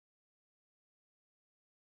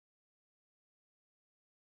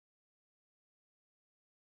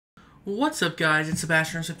What's up, guys? It's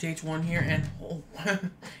Sebastian SFTH1 here, and oh,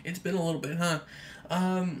 it's been a little bit, huh?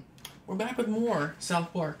 We're back with more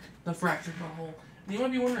South Park, The Fractured Butthole. And you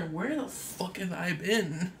might be wondering, where the fuck have I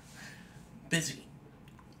been? Busy.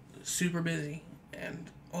 Super busy. And,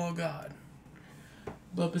 oh god.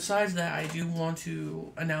 But besides that, I do want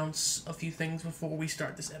to announce a few things before we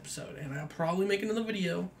start this episode. And I'll probably make another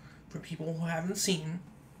video for people who haven't seen,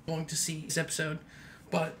 going to see this episode.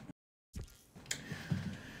 But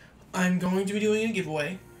I'm going to be doing a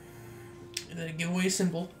giveaway. The giveaway is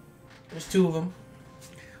simple. There's two of them.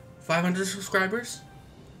 500 subscribers.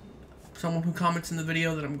 Someone who comments in the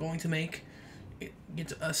video that I'm going to make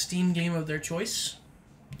gets a Steam game of their choice.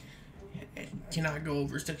 It cannot go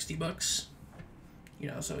over $60. You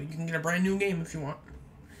know, so you can get a brand new game if you want.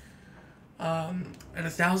 At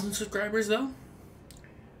 1,000 subscribers, though,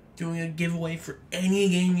 doing a giveaway for any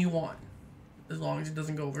game you want, as long as it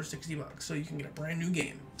doesn't go over $60. So you can get a brand new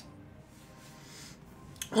game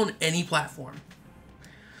on any platform.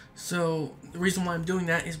 So the reason why I'm doing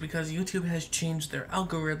that is because YouTube has changed their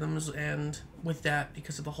algorithms, and with that,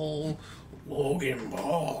 because of the whole Logan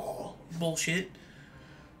Paul bullshit,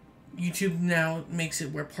 YouTube now makes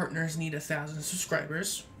it where partners need 1,000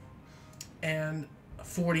 subscribers and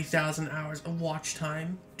 40,000 hours of watch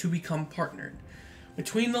time to become partnered.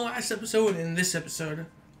 Between the last episode and this episode,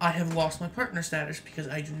 I have lost my partner status because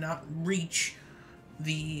I do not reach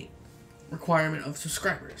the requirement of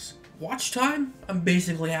subscribers. Watch time, I'm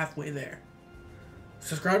basically halfway there.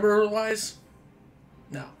 Subscriber-wise,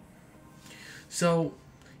 no. So,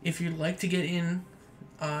 if you'd like to get in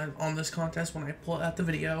on this contest when I pull out the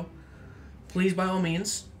video, please, by all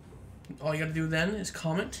means, all you gotta do then is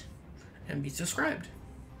comment and be subscribed.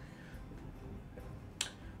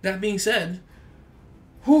 That being said,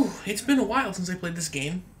 it's been a while since I played this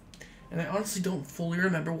game, and I honestly don't fully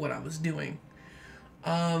remember what I was doing.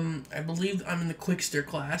 I believe I'm in the Quickster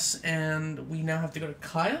class, and we now have to go to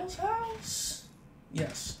Kyle's house?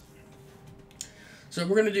 Yes. So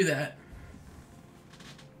we're gonna do that.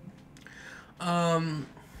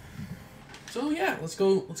 So yeah, let's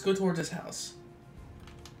go towards his house.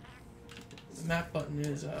 The map button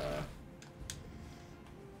is, I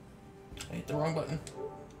hit the wrong button.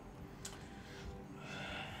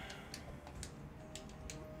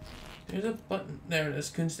 There's a button. There it is,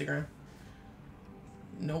 Instagram.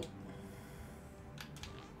 Nope.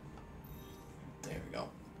 There we go.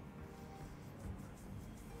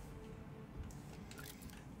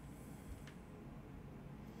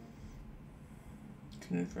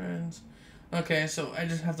 Friends. Okay, so I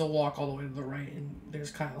just have to walk all the way to the right, and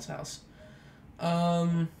there's Kyle's house.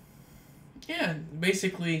 Yeah,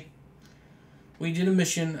 basically, we did a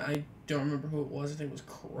mission. I don't remember who it was. I think it was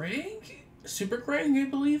Craig? Super Craig, I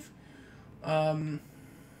believe.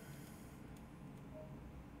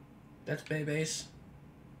 That's Bay Base.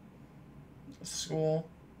 School.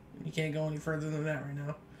 You can't go any further than that right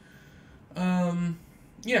now.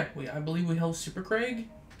 Yeah, I believe we held Super Craig,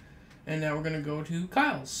 and now we're gonna go to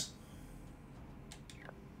Kyle's.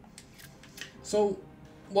 So,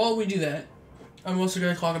 while we do that, I'm also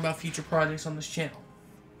gonna talk about future projects on this channel.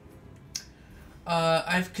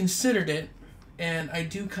 I've considered it, and I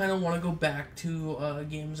do kind of want to go back to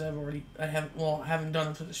games I haven't done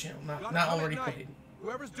them for this channel, not already played.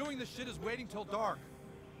 Whoever's doing this shit is waiting till dark.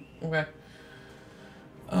 Okay.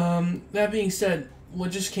 That being said, what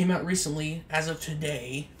just came out recently, as of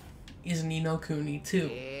today, is Ni no Kuni 2.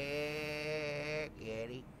 Yeah,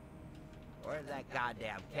 kitty. Where's that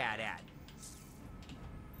goddamn cat at?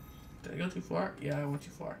 Did I go too far? Yeah, I went too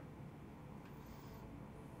far.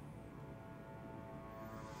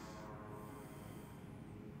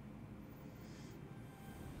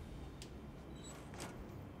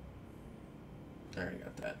 I already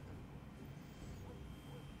got that.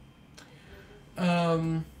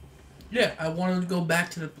 Yeah, I wanted to go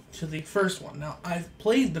back to the first one. Now, I've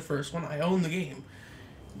played the first one. I own the game.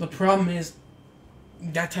 The problem is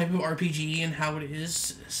that type of RPG and how it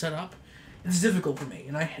is set up. It's difficult for me,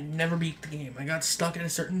 and I had never beat the game. I got stuck at a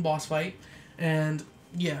certain boss fight, and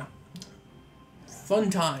yeah, fun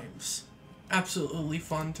times. Absolutely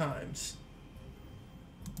fun times.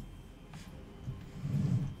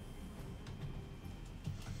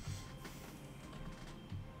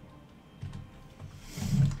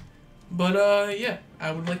 But, yeah,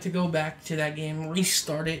 I would like to go back to that game,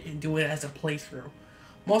 restart it, and do it as a playthrough.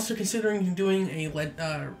 I'm also considering doing a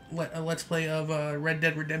Let's Play of Red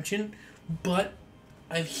Dead Redemption, but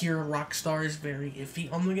I hear Rockstar is very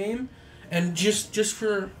iffy on the game. And just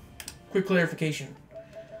for quick clarification,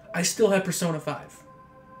 I still have Persona 5.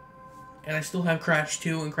 And I still have Crash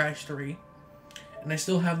 2 and Crash 3. And I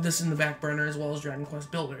still have this in the back burner, as well as Dragon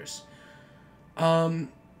Quest Builders.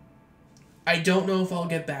 I don't know if I'll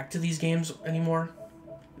get back to these games anymore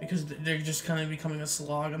because they're just kind of becoming a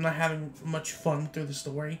slog. I'm not having much fun through the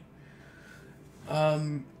story.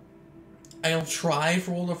 I'll try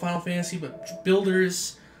for older Final Fantasy, but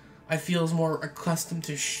Builders, I feel, is more accustomed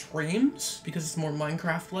to streams because it's more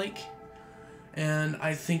Minecraft-like. And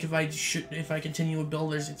I think if I continue with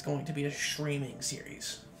Builders, it's going to be a streaming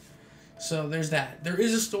series. So there's that. There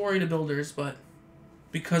is a story to Builders, but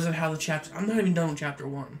because of how the chapter, I'm not even done with chapter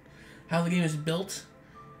 1. How the game is built,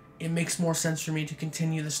 it makes more sense for me to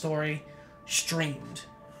continue the story streamed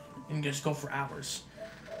and just go for hours.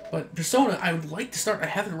 But Persona, I would like to start. I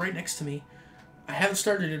have it right next to me. I haven't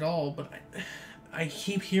started it all, but I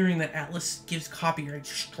keep hearing that Atlas gives copyright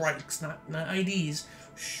strikes, not IDs,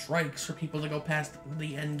 strikes for people to go past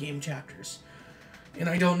the end game chapters. And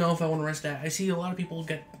I don't know if I want to risk that. I see a lot of people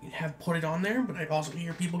have put it on there, but I also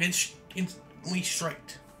hear people get instantly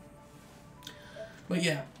striked. But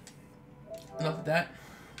yeah, enough of that.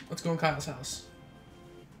 Let's go in Kyle's house.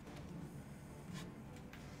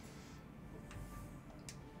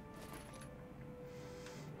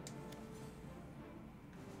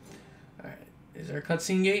 Alright, is there a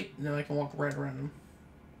cutscene gate? No, I can walk right around him.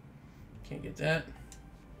 Can't get that.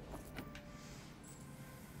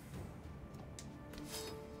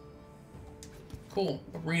 Cool,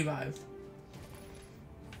 a revive.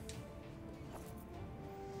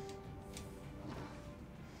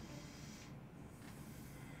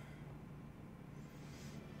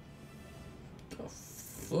 The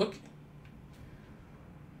fuck?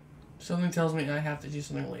 Something tells me I have to do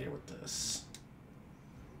something later with this.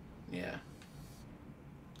 Yeah.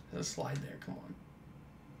 There's a slide there, come on.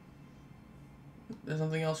 There's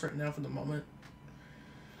nothing else right now for the moment.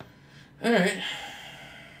 Alright.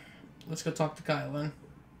 Let's go talk to Kyle then.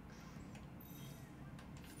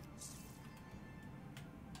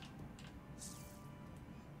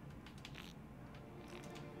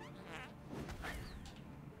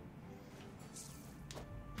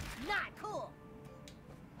 Not cool.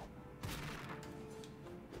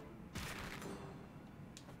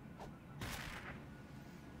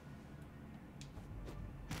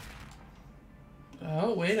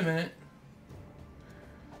 Oh, wait a minute.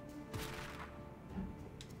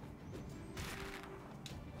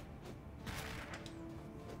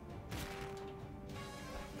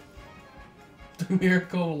 The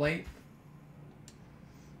miracle of light.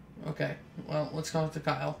 Okay, well, let's talk to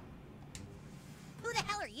Kyle. Who the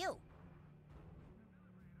hell are you?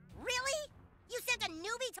 Really? You sent a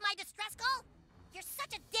newbie to my distress call? You're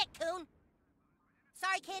such a dick, Coon.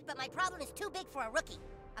 Sorry, kid, but my problem is too big for a rookie.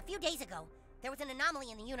 A few days ago, there was an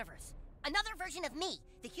anomaly in the universe. Another version of me,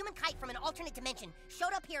 the human kite from an alternate dimension,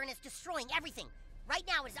 showed up here and is destroying everything. Right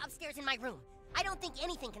now, it is upstairs in my room. I don't think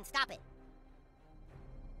anything can stop it.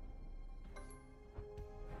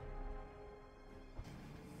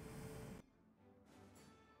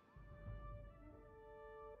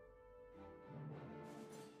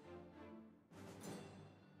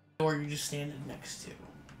 Or you're just standing next to.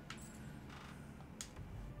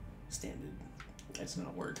 Standing. That's not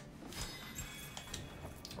a word.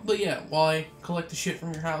 But yeah, while I collect the shit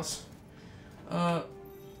from your house.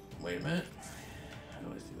 Wait a minute. How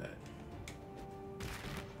do I do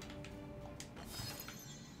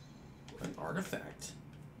that? An artifact.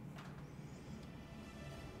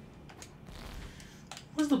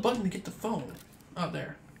 Where's the button to get the phone? Oh,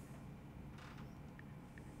 there.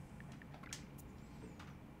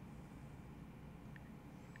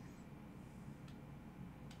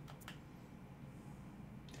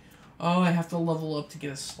 Oh, I have to level up to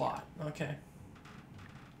get a slot. Okay.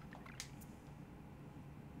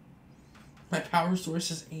 My power source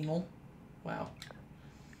is anal. Wow.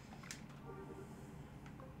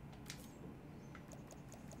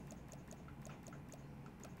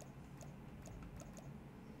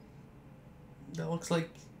 That looks like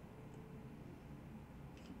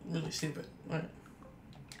really stupid. Alright.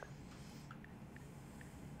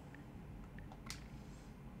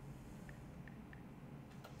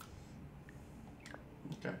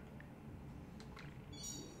 Okay.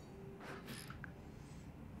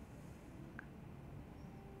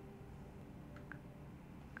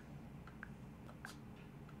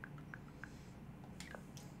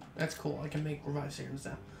 That's cool. I can make revive serums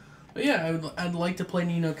now. But yeah, I'd like to play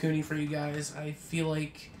Ni no Kuni for you guys. I feel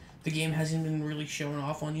like the game hasn't been really shown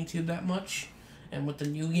off on YouTube that much. And with the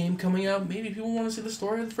new game coming out, maybe people want to see the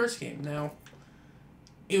story of the first game. Now,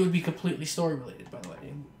 it would be completely story related, by the way.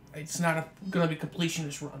 It's not going to be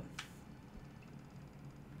completionist run.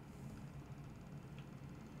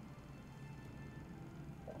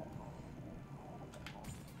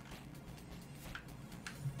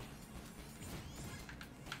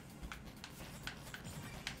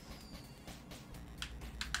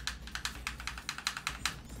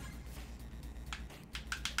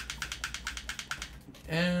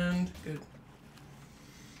 And good.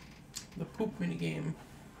 The poop mini game.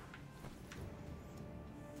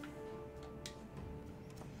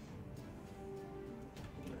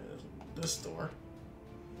 This door.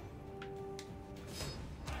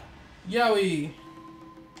 Yowie!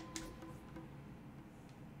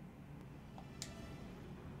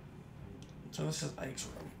 So this is Ike's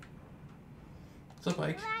room. What's up,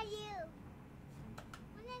 Ike? Who are you?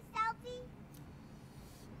 Want a selfie?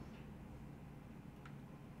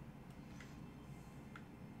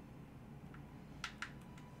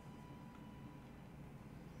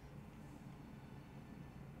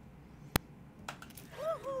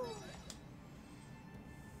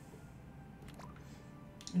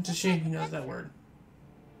 It's a shame he knows that word.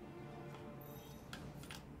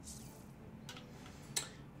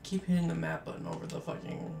 Keep hitting the map button over the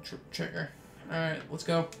fucking trigger. Alright, let's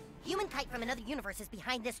go. Human kite from another universe is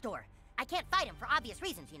behind this door. I can't fight him for obvious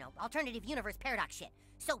reasons, you know, alternative universe paradox shit.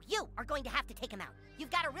 So you are going to have to take him out.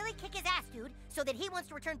 You've got to really kick his ass, dude, so that he wants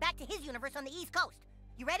to return back to his universe on the East Coast.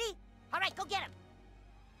 You ready? All right, go get him.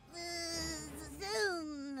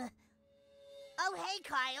 Zoom. Oh, hey,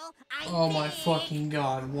 Kyle. Oh my fucking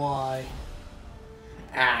god, why?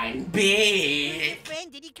 I'm big. Your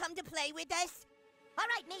friend, did he come to play with us? All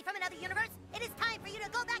right, me from another universe. It is time for you to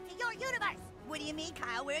go back to your universe. What do you mean,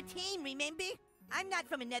 Kyle? We're a team, remember? I'm not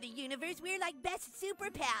from another universe. We're like best super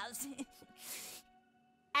pals.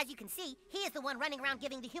 As you can see, he is the one running around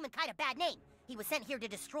giving the human kite a bad name. He was sent here to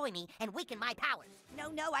destroy me and weaken my powers.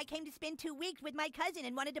 No, I came to spend 2 weeks with my cousin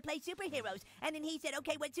and wanted to play superheroes. And then he said,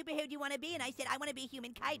 okay, what superhero do you want to be? And I said, I want to be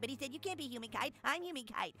human kite. But he said, you can't be human kite. I'm human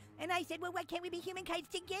kite. And I said, well, why can't we be human kites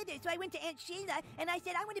together? So I went to Aunt Sheila and I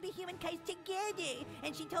said, I want to be human kites together.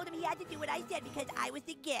 And she told him he had to do what I said because I was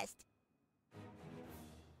the guest.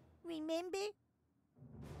 Remember?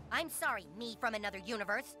 I'm sorry, me from another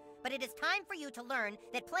universe, but it is time for you to learn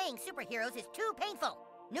that playing superheroes is too painful.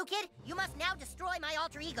 New kid, you must now destroy my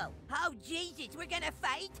alter ego. Oh, Jesus, we're gonna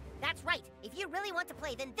fight? That's right. If you really want to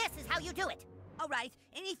play, then this is how you do it. All right,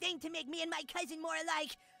 anything to make me and my cousin more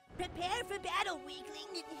alike. Prepare for battle,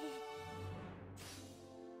 weakling.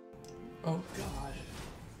 Oh god.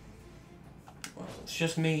 Well, it's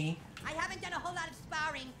just me. I haven't done a whole lot of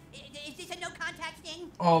sparring. Is this a no-contact thing?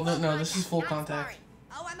 Oh, no, this is full contact.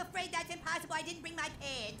 Oh, I'm afraid that's impossible. I didn't bring my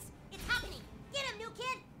pads. It's happening. Get him, new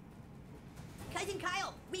kid. Cousin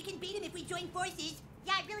Kyle, we can beat him if we join forces.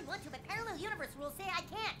 Yeah, I really want to, but parallel universe rules say I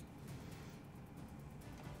can't.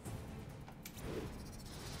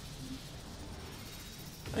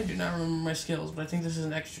 I do not remember my skills, but I think this is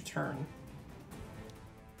an extra turn.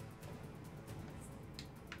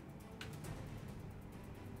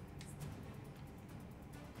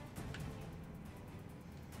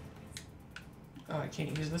 Oh, I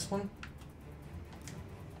can't use this one?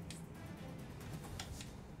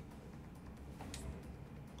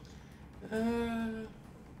 I'm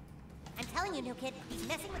telling you, new kid, he's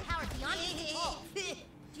messing with powers beyond his control.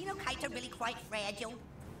 Do you know kites are really quite fragile?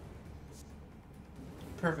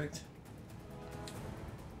 Perfect.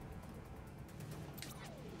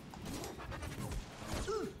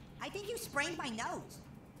 Ooh, I think you sprained my nose.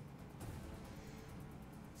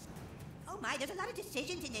 Oh my, there's a lot of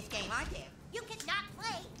decisions in this game, aren't there? You cannot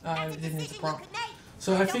play. That's a didn't hit the decision you prompt. could make.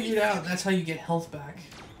 So I figured out that's how you get health back.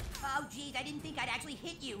 Oh, geez, I didn't think I'd actually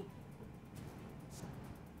hit you.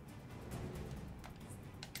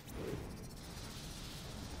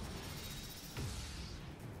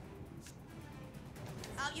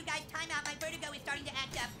 Oh, you guys, time out. My vertigo is starting to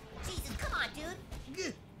act up. Jesus, come on,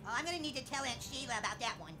 dude. Oh, I'm gonna need to tell Aunt Sheila about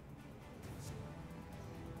that one.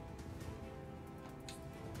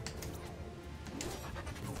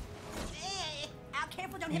 Ow,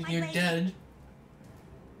 careful, don't hit my You're leg. dead.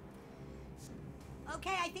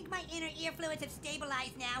 Okay, I think my inner ear fluids have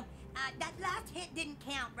stabilized now. That last hit didn't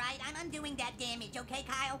count, right? I'm undoing that damage, okay,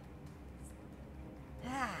 Kyle?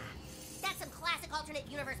 That's some classic alternate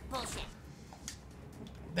universe bullshit.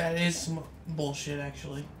 That is some bullshit,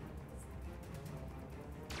 actually.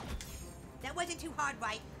 That wasn't too hard,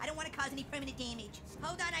 right? I don't want to cause any permanent damage.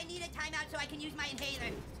 Hold on, I need a timeout so I can use my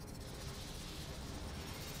inhaler.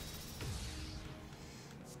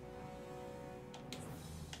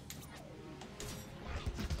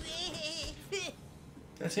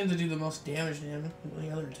 That seems to do the most damage to him than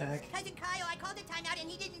the other attack. Cousin Kyle, I called a timeout and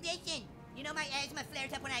he didn't listen. You know my asthma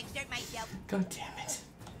flares up when I exert myself. God damn it.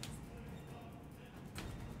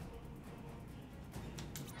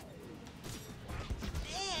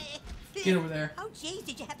 Get over there. Oh, jeez,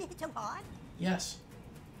 did you have to hit so hard? Yes.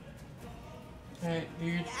 Alright, do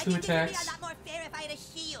your I two think it would be attacks. a lot more fair if I had a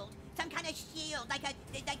shield. some kind of shield, like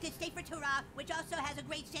the Sefer Torah, which also has a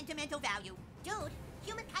great sentimental value. Dude,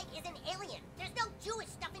 Human Kite is an alien. There's no Jewish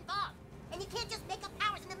stuff involved. And you can't just make up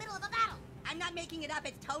powers in the middle of a battle. I'm not making it up.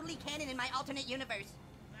 It's totally canon in my alternate universe.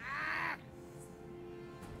 Ah.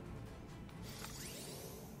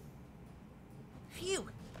 Phew.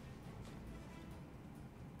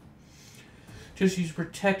 Just use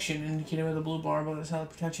protection indicated by the blue bar, but that's how the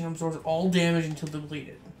protection absorbs all damage until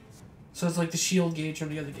depleted. So it's like the shield gauge from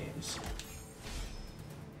the other games.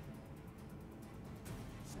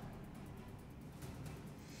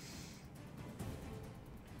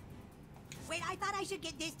 Wait, I thought I should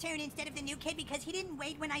get this turn instead of the new kid because he didn't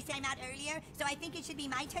wait when I sang out earlier, so I think it should be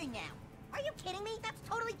my turn now. Are you kidding me? That's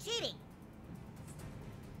totally cheating.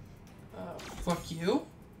 Fuck you.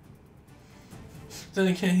 Then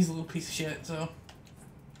again, he's a little piece of shit, so.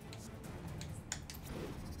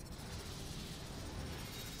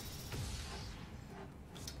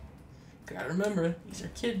 Gotta remember, these are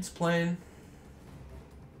kids playing.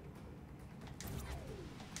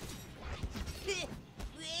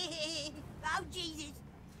 Oh, Jesus.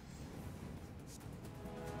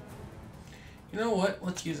 You know what?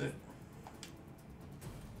 Let's use it.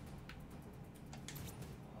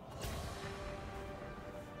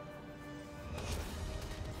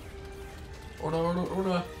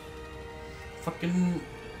 Order. Fucking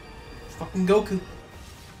Goku.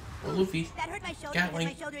 Or Luffy. That hurt my shoulder Gatling.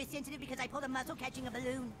 because my shoulder is sensitive because I pulled a muscle catching a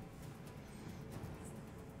balloon.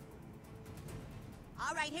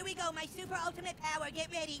 All right, here we go. My super ultimate power.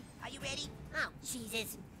 Get ready. Are you ready? Oh,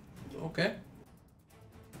 Jesus. Okay.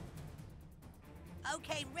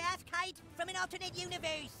 Okay, Wrath Kite from an alternate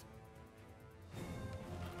universe.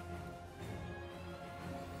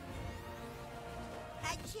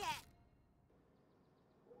 Hatchet.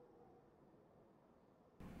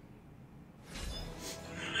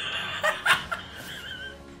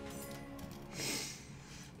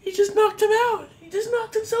 He just knocked him out. He just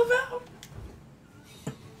knocked himself out.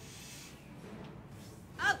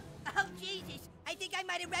 Oh, Jesus. I think I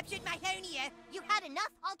might have ruptured my hernia. You had enough,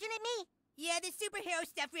 alternate me? Yeah, the superhero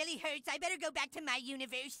stuff really hurts. I better go back to my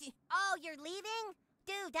universe. Oh, you're leaving?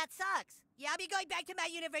 Dude, that sucks. Yeah, I'll be going back to my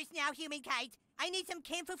universe now, Human Kite. I need some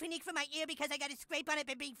camphorphenique for my ear because I got a scrape on it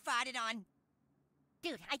by being farted on.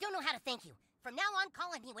 Dude, I don't know how to thank you. From now on,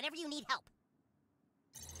 call on me whenever you need help.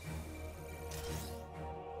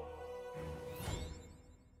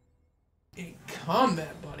 A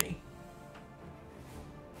combat buddy.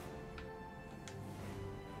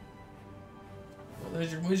 Well,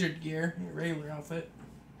 there's your wizard gear, your regular outfit.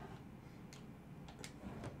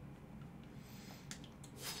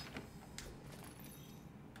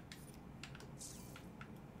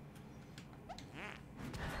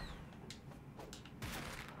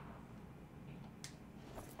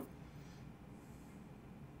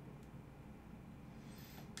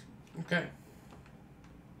 Okay.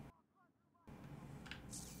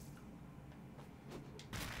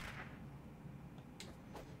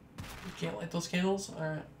 You can't light those candles?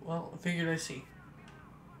 Alright, well, I figured I see.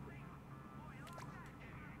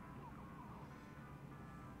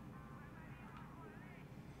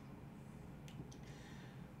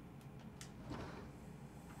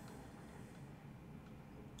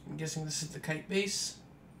 I'm guessing this is the kite base.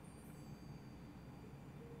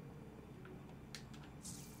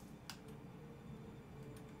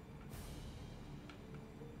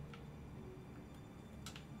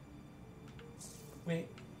 Wait,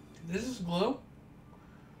 did this just glow?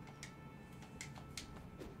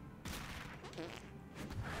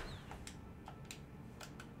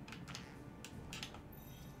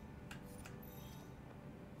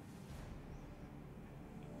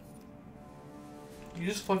 You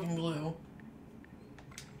just fucking glue.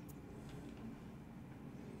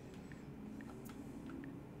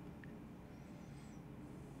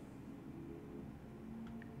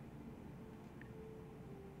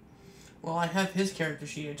 Well, I have his character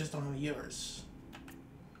sheet, I just don't have yours.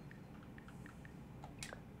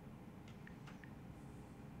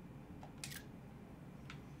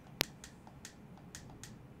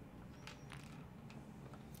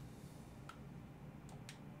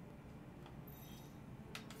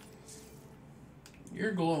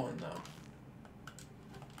 You're glowing, though.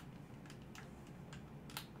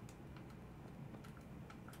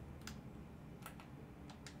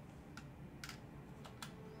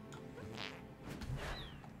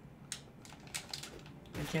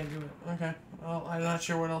 I can't do it. Okay. Well, I'm not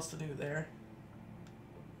sure what else to do there.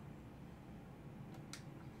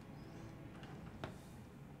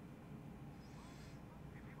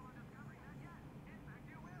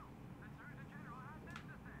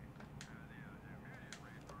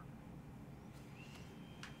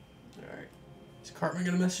 Cartman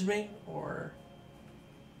gonna message me, or?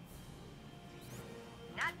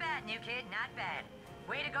 Not bad, new kid, not bad.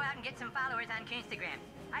 Way to go out and get some followers on Coonstagram.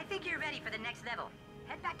 I think you're ready for the next level.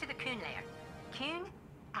 Head back to the Coon lair. Coon,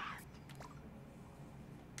 out.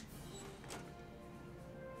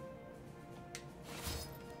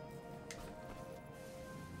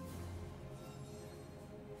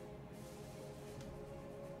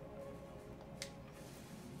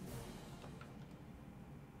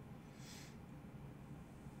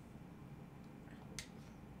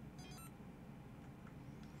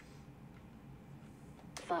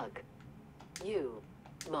 Fuck you,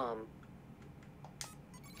 Mom.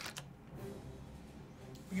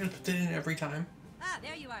 You're gonna put it in every time. Ah,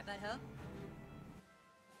 there you are, butthole.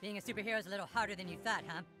 Being a superhero is a little harder than you thought,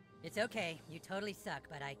 huh? It's okay, you totally suck,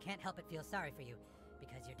 but I can't help but feel sorry for you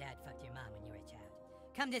because your dad fucked your mom when you were a child.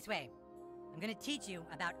 Come this way. I'm gonna teach you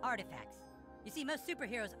about artifacts. You see, most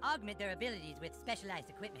superheroes augment their abilities with specialized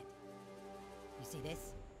equipment. You see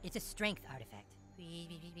this? It's a strength artifact.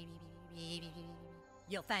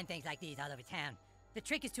 You'll find things like these all over town. The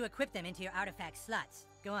trick is to equip them into your artifact slots.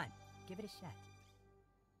 Go on, give it a shot.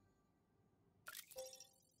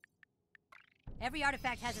 Every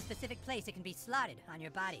artifact has a specific place it can be slotted on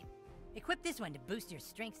your body. Equip this one to boost your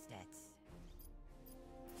strength stats.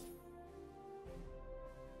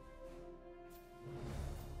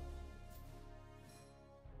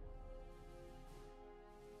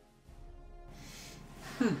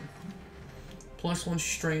 +1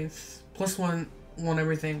 strength, +1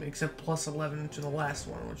 everything except +11 to the last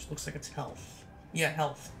one, which looks like it's health. Yeah,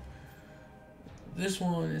 health. This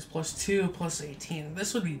one is +2, +18.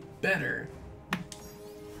 This would be better.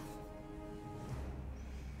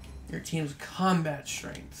 Your team's combat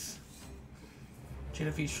strength. To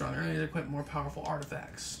defeat stronger enemies, equip more powerful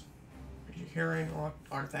artifacts. Your hearing or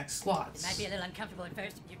artifact slots. It might be a little uncomfortable at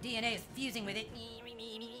first. Your DNA is fusing with it.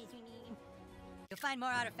 You'll find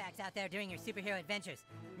more artifacts out there during your superhero adventures.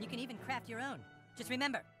 And you can even craft your own. Just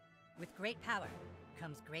remember, with great power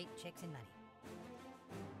comes great chicks and money.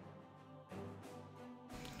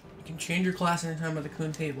 You can change your class anytime at the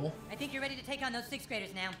Coon table. I think you're ready to take on those 6th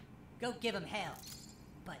graders now. Go give them hell,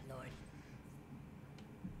 butt lord.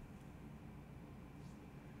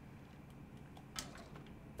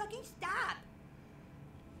 Fucking stop!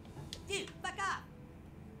 Dude, fuck off!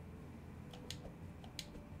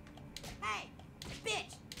 Hey,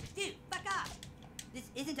 bitch! Dude, fuck off!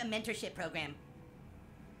 This isn't a mentorship program.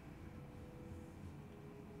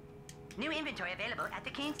 New inventory available at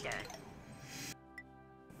the Coon store.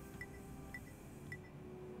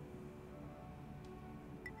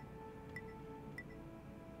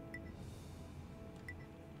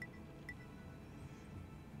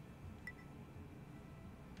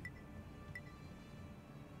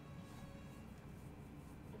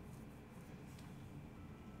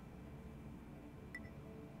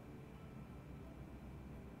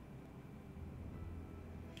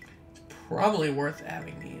 Probably worth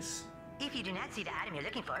having these. If you do not see the item you're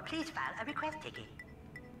looking for, please file a request ticket.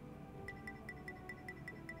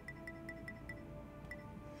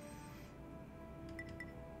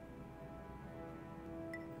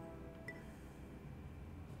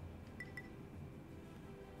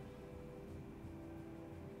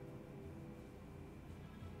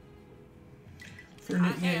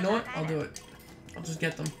 Yeah, you know what? I'll do it. I'll just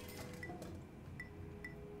get them.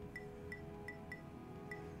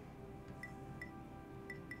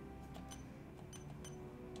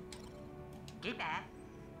 Get back.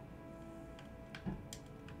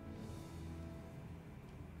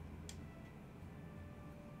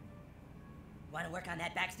 Want to work on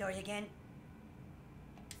that backstory again?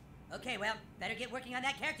 Okay, well, better get working on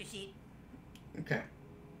that character sheet. Okay.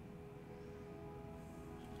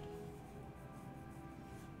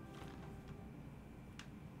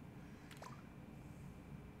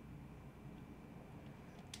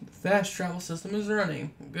 The fast travel system is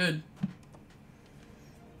running. Good.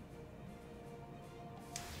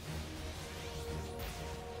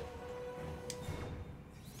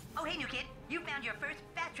 Oh, hey, new kid. You found your first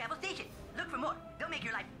fast travel station. Look for more. They'll make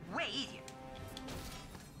your life way easier.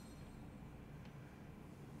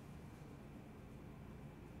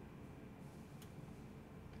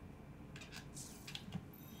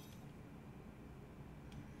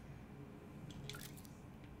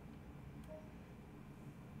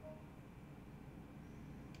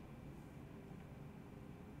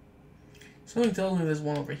 Something tells me there's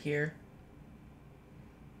one over here.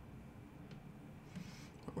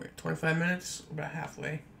 We're at 25 minutes, about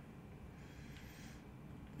halfway.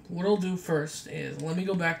 What I'll do first is let me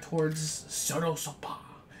go back towards Soto Sopa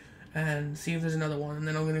and see if there's another one, and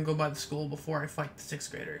then I'm gonna go by the school before I fight the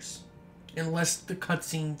 6th graders. Unless the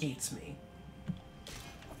cutscene gates me.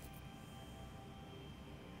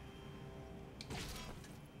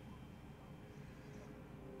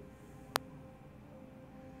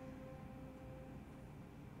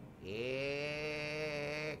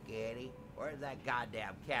 Yeah, kitty. Where's that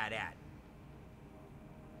goddamn cat at?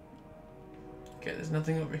 Okay, there's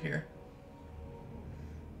nothing over here.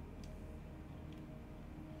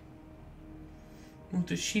 Move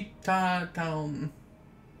to Shita Town.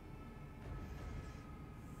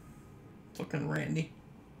 Fucking Randy.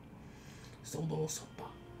 Solo sopa.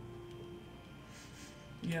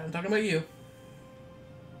 Yeah, I'm talking about you.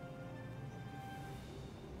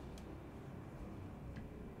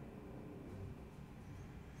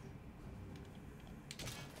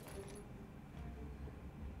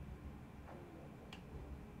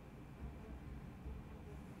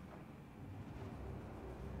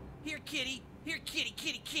 Here, kitty. Here, kitty,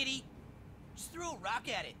 kitty, kitty. Just throw a rock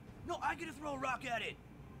at it. No, I gotta throw a rock at it.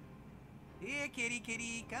 Here, kitty,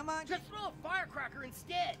 kitty. Come on. Just throw a firecracker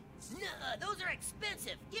instead. Nuh-uh, those are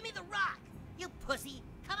expensive. Give me the rock. You pussy.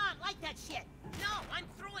 Come on, light that shit. No, I'm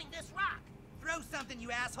throwing this rock. Throw something,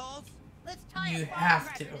 you assholes. Let's tie You a have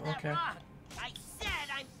firecracker to, to that okay. rock. I said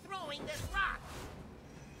I'm throwing this rock.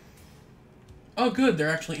 Oh, good. They're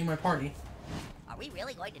actually in my party. Are we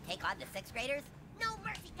really going to take on the 6th graders? No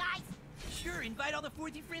mercy, guys. Sure, invite all the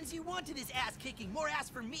 4G friends you want to this ass-kicking. More ass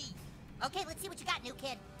for me. Okay, let's see what you got, new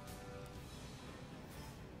kid.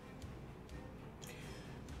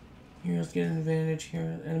 Heroes get an advantage.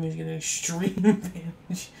 Here, enemies get an extreme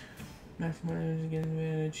advantage. Maximum enemies get an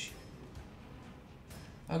advantage.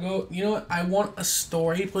 I'll go. You know what? I want a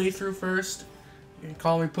story playthrough first. You can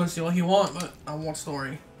call me pussy all you want, but I want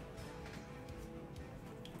story.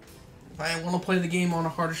 If I want to play the game on a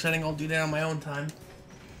harder setting, I'll do that on my own time,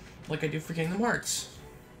 like I do for Kingdom Hearts.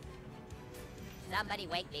 Somebody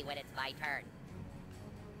wake me when it's my turn.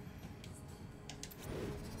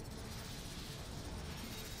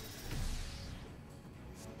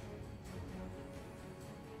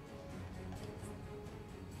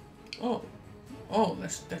 Oh, oh,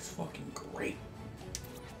 that's fucking great.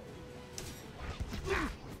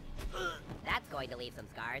 That's going to leave some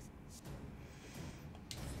scars.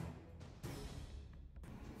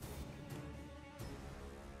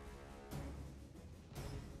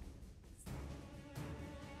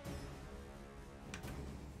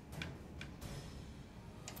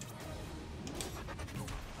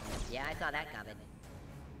 Yeah, I saw that coming.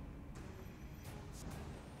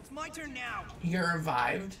 It's my turn now. You get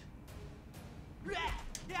revived.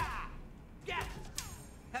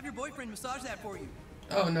 Have your boyfriend massage that for you.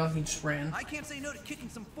 Oh no, he just ran. I can't say no to kicking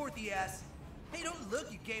some fourthy ass. Hey, don't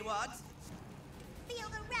look, you gay wads. Feel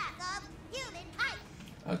the wrath of human height.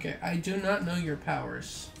 Okay, I do not know your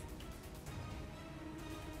powers.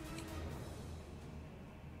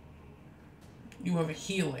 You have a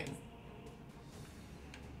healing.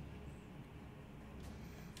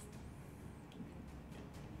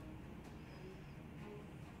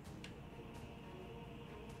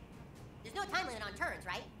 There's no time limit on turns,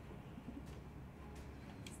 right?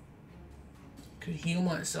 Could heal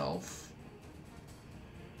myself.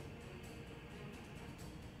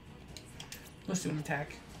 Let's do an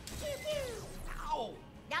attack. Pew, pew. Ow!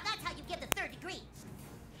 Now that's how you get the 3rd degree.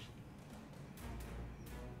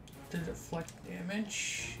 To deflect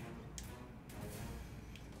damage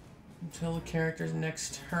until the character's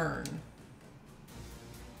next turn.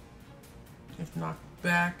 If knocked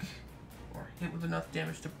back or hit with enough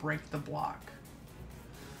damage to break the block.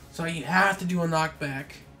 So you have to do a knockback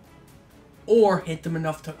or hit them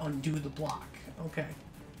enough to undo the block. Okay.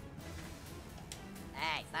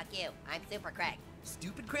 Hey, fuck you. I'm Super Craig.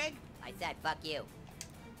 Stupid Craig? I said fuck you.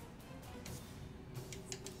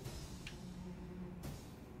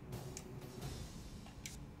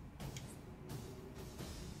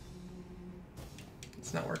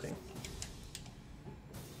 It's not working.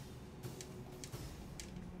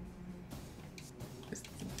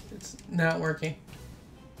 It's not working.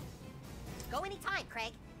 Go anytime,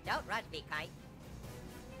 Craig. Don't rush me, Kite.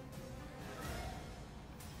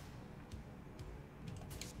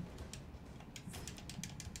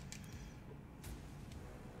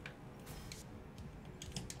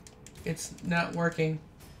 It's not working.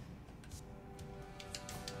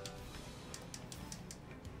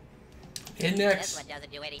 Hit This next. one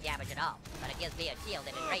doesn't do any damage at all, but it gives me a shield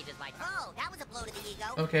and enrages my... Oh, that was a blow to the ego.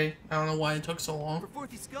 Okay, I don't know why it took so long. For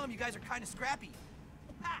fourthy scum, you guys are kind of scrappy.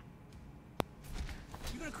 Ha!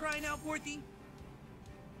 You gonna cry now, fourthy?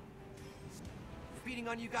 Beating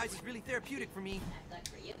on you guys is really therapeutic for me. That sucks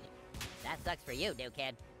for you. That sucks for you, new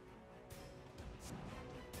kid.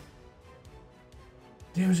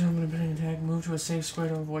 Damage on an ability attack. Move to a safe square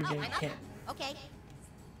to avoid Oh, getting I'm up. hit. Okay.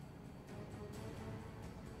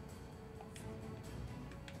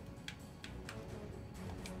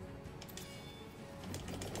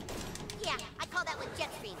 Yeah, I call that one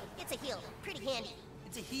jet stream. It's a heal. Pretty handy.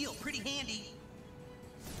 It's a heal, pretty handy.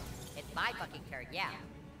 It's my fucking turn, yeah.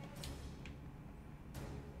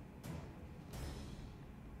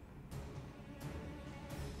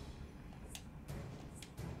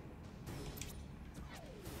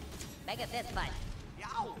 Mega fist punch.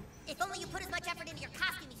 Yow! If only you put as much effort into your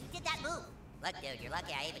costume as you did that move. Look, dude, you're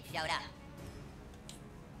lucky I even showed up.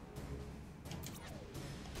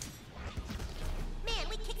 Man,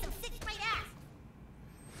 we kicked some sixth grade ass.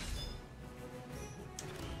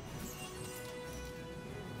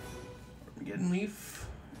 We're getting Leaf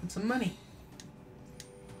and some money.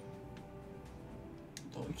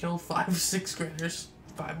 Oh, we killed 5 6th graders.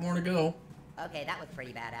 5 more to go. Okay, that was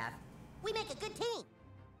pretty badass. We make a good team.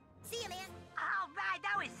 See ya, man. All right,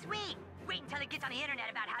 that was sweet. Wait until it gets on the internet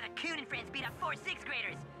about how the Coon and friends beat up 4 6th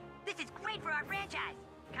graders. This is great for our franchise.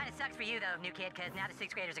 Kind of sucks for you, though, new kid, because now the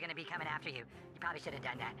 6th graders are going to be coming after you. You probably should have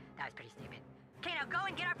done that. That was pretty stupid. Okay, now go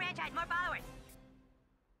and get our franchise more followers.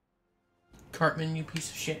 Cartman, you piece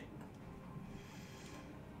of shit.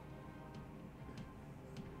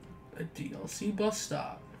 A DLC bus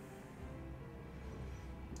stop.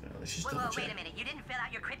 Let's just double check. Wait a minute. You didn't fill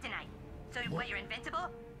out your kryptonite. So what, you're invincible?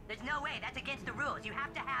 There's no way. That's against the rules. You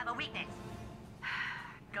have to have a weakness.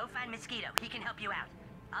 Go find Mosquito. He can help you out.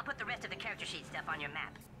 I'll put the rest of the character sheet stuff on your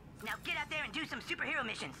map. Now get out there and do some superhero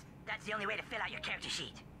missions. That's the only way to fill out your character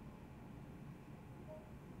sheet.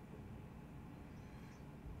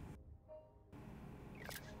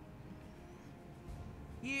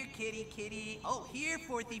 Here, kitty, kitty. Oh, here,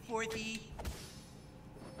 Fourthy, Fourthy.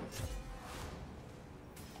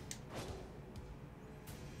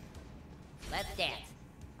 Let's dance.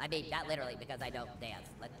 I mean, not literally, because I don't dance.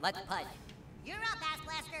 Let's punch. You're up, Ass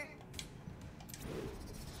Blaster.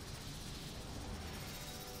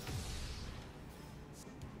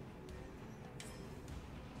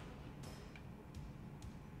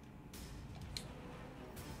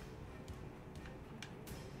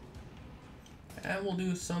 That will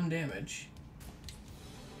do some damage.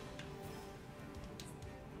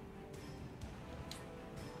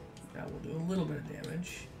 That will do a little bit of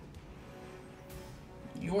damage.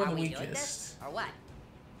 You're the weakest. Or what?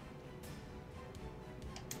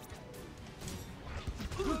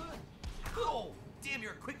 Oh, damn,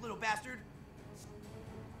 you're a quick little bastard.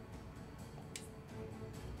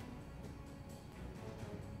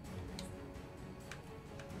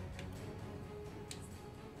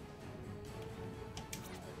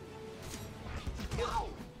 Ow!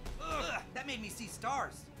 Ugh, that made me see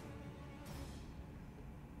stars.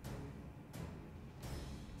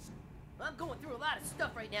 I'm going through a lot of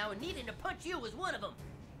stuff right now, and needing to punch you was one of them.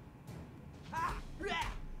 Ah, rah.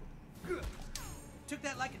 Gah. Took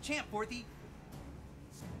that like a champ, Fourthy.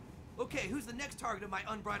 Okay, who's the next target of my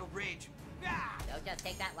unbridled rage? Ah! Don't just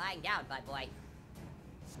take that lying down, bud boy.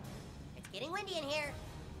 It's getting windy in here.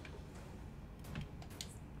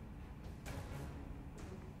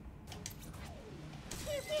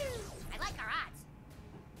 I like our odds.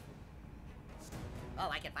 Oh,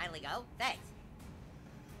 I can finally go? Thanks.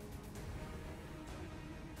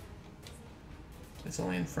 It's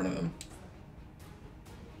only in front of them.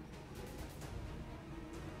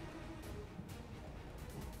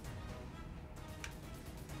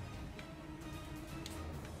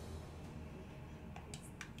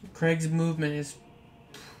 Craig's movement is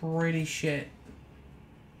pretty shit.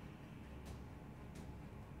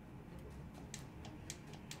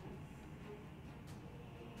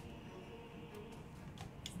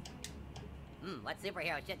 What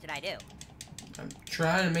superhero shit should I do? I'm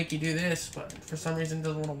trying to make you do this, but for some reason it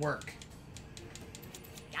doesn't want to work.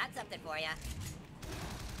 Got something for ya.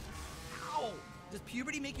 Ow! Does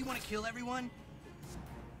puberty make you want to kill everyone?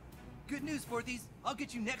 Good news, Fourthies. I'll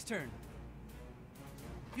get you next turn.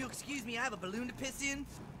 If you'll excuse me, I have a balloon to piss in.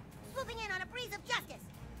 Swooping in on a breeze of justice.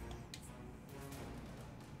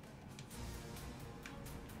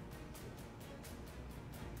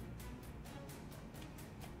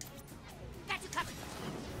 Got you covered.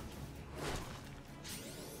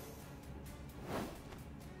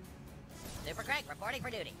 Super Craig reporting for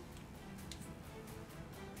duty.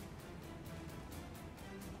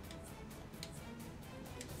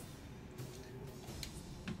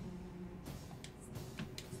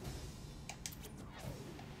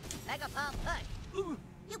 Mega pump push. Ooh.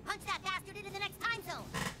 You punch that bastard into the next time zone.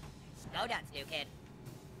 Go nuts, new kid.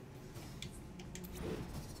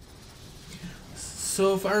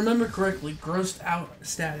 So if I remember correctly, grossed out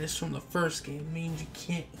status from the first game means you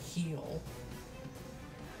can't heal.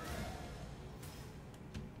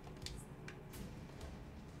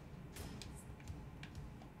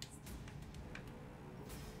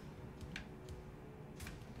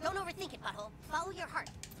 Don't overthink it, butthole. Follow your heart.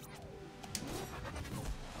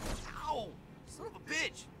 Ow! Son of a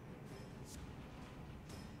bitch!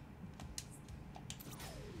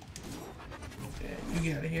 Yeah, you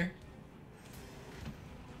get out of here.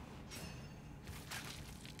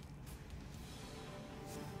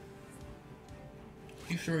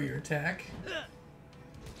 You throw your attack.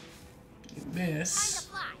 You miss.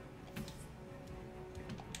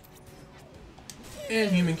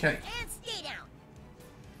 And human kite. And stay down.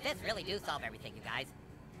 This really do solve everything, you guys.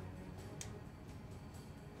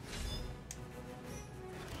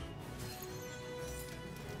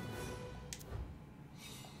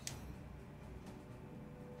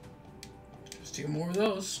 Just 2 more of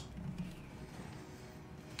those.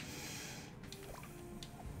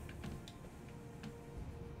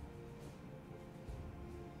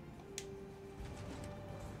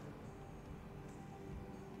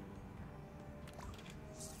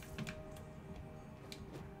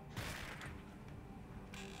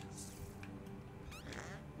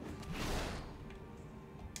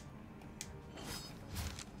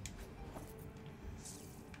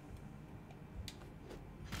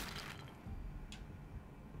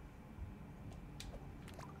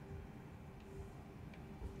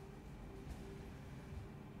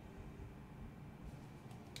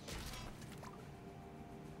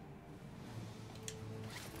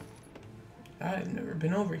 I've never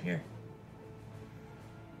been over here.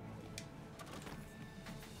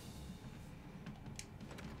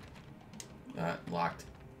 Locked.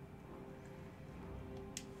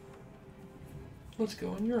 Let's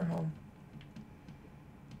go in your home.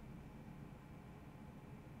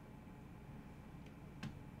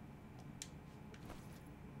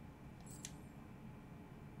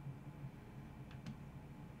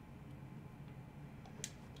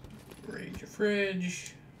 Raid your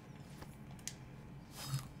fridge.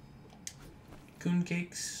 Coon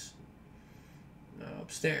cakes.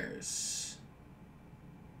 Upstairs.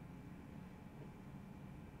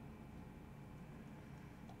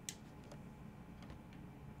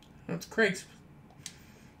 That's Craig's.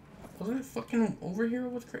 Wasn't it fucking over here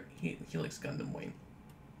with Craig? He likes Gundam Wing.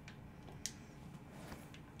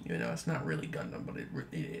 Even though it's not really Gundam, but it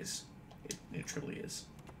is. It truly is.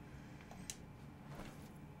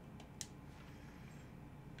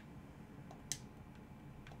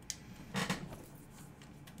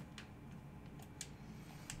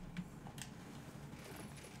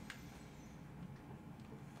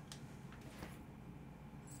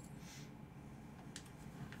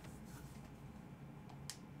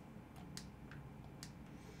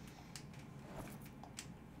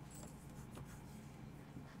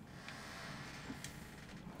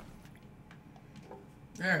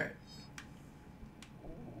 All right.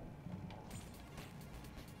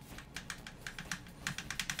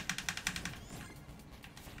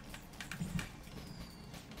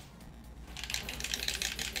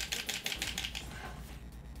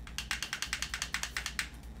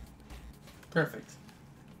 Perfect.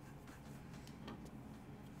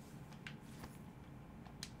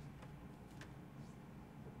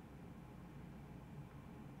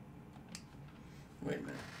 Wait a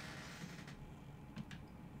minute.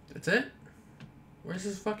 That's it? Where's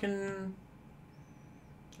his fucking...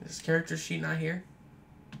 Is his character sheet not here?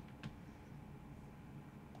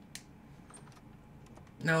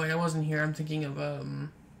 No, it wasn't here. I'm thinking of,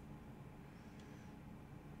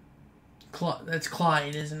 that's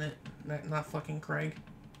Clyde, isn't it? Not fucking Craig.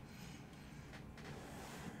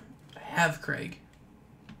 I have Craig.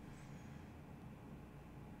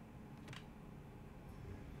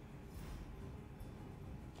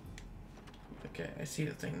 Okay, I see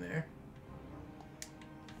the thing there.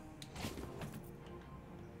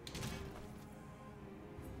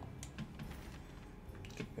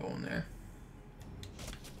 Keep going there.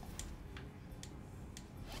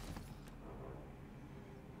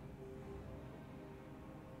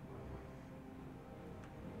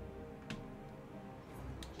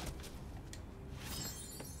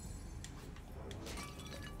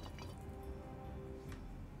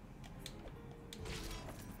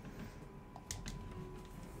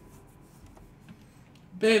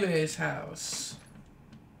 Baby's house.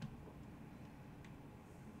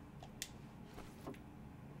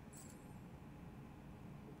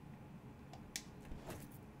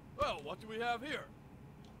 Well, what do we have here?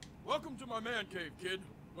 Welcome to my man cave, kid.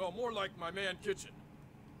 Well, more like my man kitchen.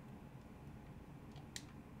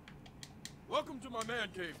 Welcome to my man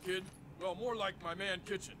cave, kid. Well, more like my man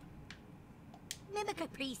kitchen. Remember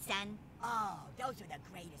Capri Sun? Oh, those were the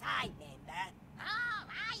greatest. I remember. Oh,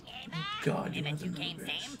 I remember. God, you Remember remember Toucan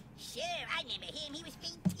this. Sam? Sure, I remember him. He was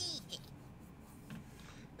fantastic.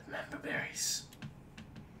 The member berries.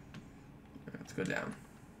 Let's go down.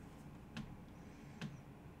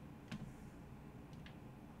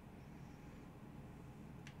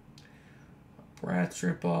 Bratz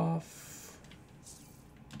rip off.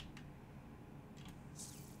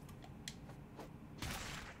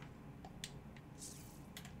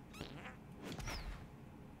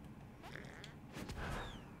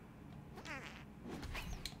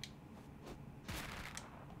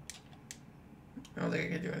 I don't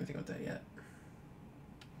think I can do anything with that yet.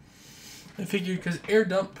 I figured because air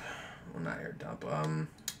dump, well, not air dump,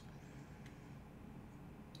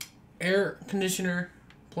 air conditioner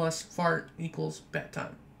plus fart equals bat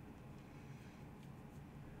time.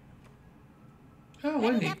 Oh, Ready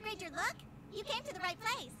Wendy. to upgrade your look? You came to the right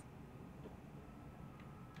place.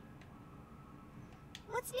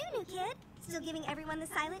 What's new kid? Still giving everyone the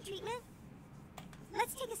silent treatment?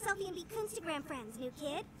 Let's take a selfie and be Instagram friends, new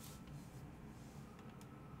kid.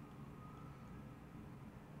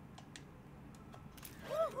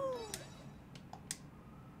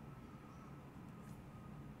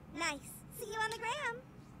 Nice. See you on the gram.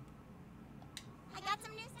 I got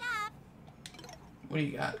some new stuff. What do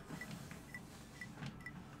you got?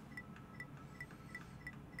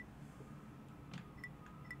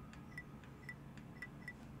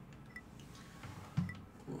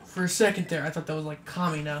 For a second there, I thought that was like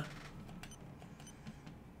Kamina.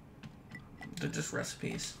 They're just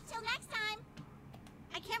recipes. Till next time.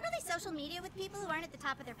 I can't really social media with people who aren't at the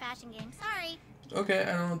top of their fashion game. Sorry. Okay,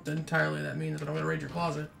 I don't know what entirely that means, but I'm gonna raid your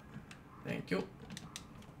closet. Thank you.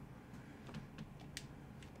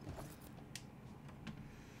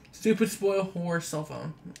 Stupid spoil whore cell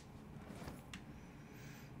phone.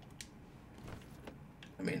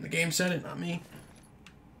 I mean, the game said it, not me.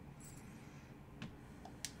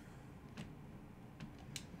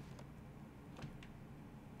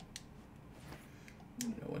 You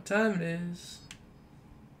know what time it is.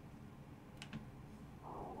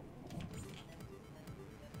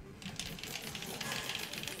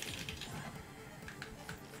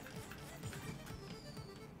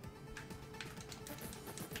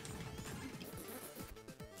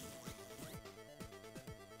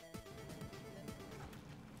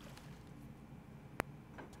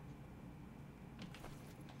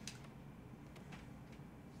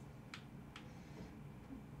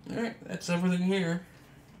 Alright, that's everything here.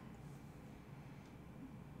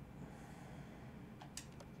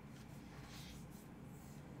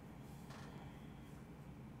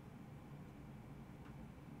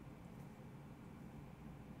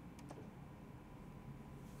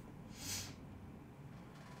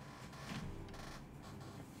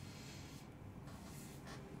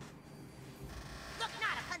 Look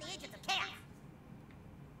not upon the agents of chaos.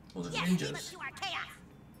 Those are Yes, leave us ninjas. to our chaos.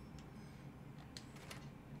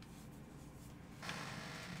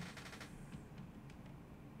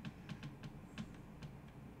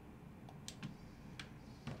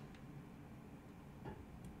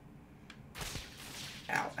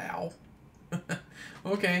 Ow, ow.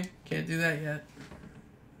 Okay, can't do that yet.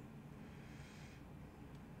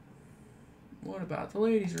 What about the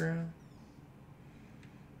ladies' room?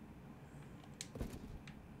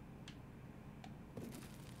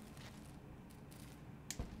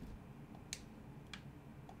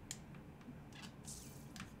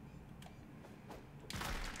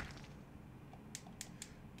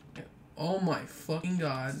 Oh my fucking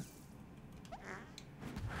god.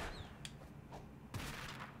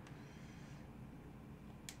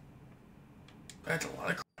 That's a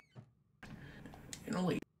lot of crap. In a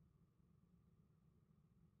lead.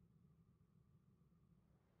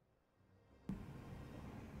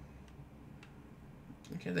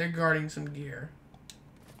 Okay, they're guarding some gear.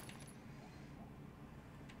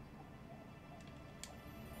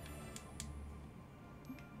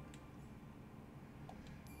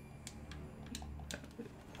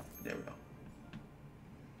 There we go.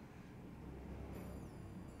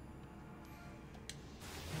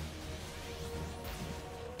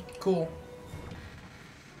 Cool.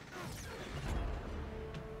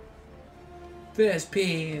 Fist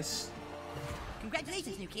piece.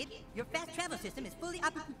 Congratulations, new kid. Your fast travel system is fully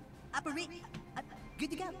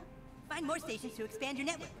good to go. Find more stations to expand your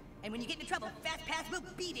network. And when you get into trouble, Fast Pass will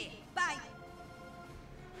be there. Bye.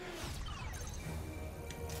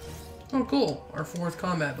 Oh, cool. Our fourth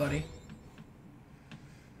combat buddy.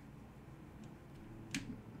 The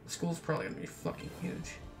school's probably gonna be fucking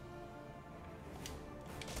huge.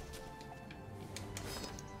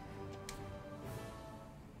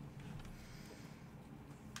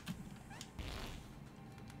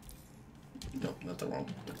 Nope, not the wrong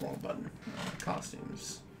button.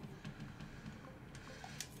 Costumes.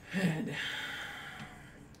 Head.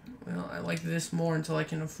 Well, I like this more until I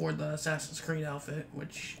can afford the Assassin's Creed outfit,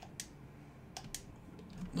 which...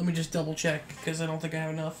 Let me just double check, because I don't think I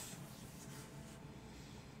have enough.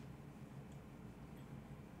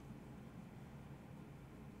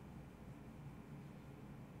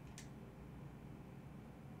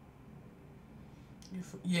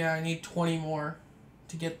 Yeah, I need 20 more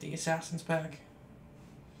to get the Assassin's pack.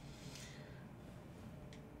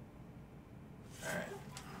 Alright.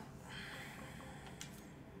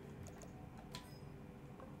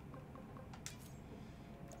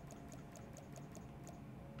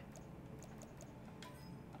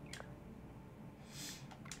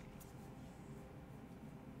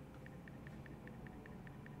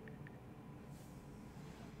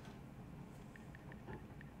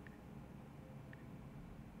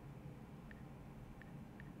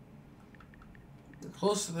 We're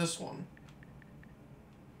close to this one.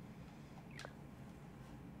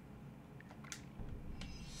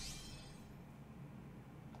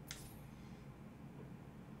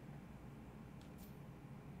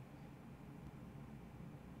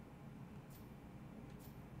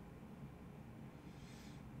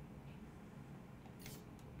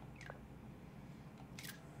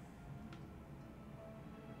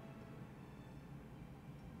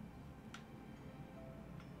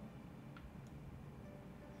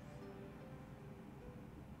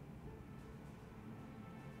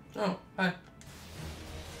 Oh, hi.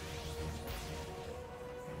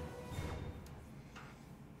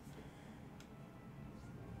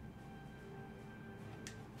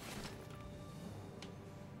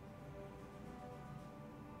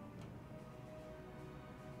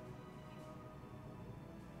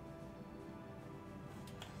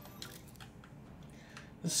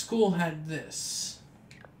 The school had this.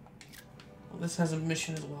 Well, this has a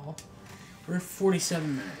mission as well. We're at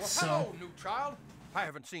 47 minutes, Well, hello, so... new child. I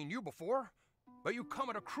haven't seen you before, but you come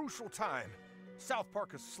at a crucial time. South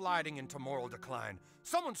Park is sliding into moral decline.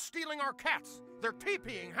 Someone's stealing our cats. They're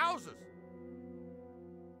TPing houses.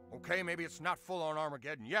 Okay, maybe it's not full-on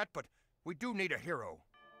Armageddon yet, but we do need a hero.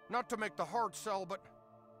 Not to make the hard sell, but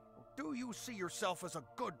do you see yourself as a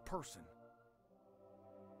good person?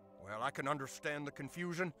 Well, I can understand the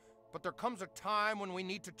confusion, but there comes a time when we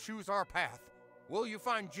need to choose our path. Will you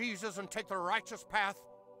find Jesus and take the righteous path?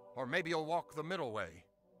 Or maybe you'll walk the middle way.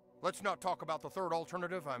 Let's not talk about the third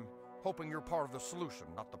alternative. I'm hoping you're part of the solution,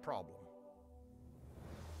 not the problem.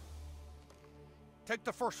 Take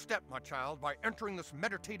the first step, my child, by entering this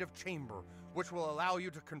meditative chamber, which will allow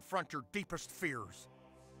you to confront your deepest fears.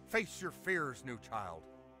 Face your fears, new child.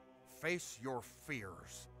 Face your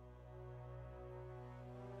fears.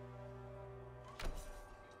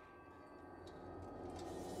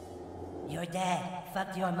 Your dad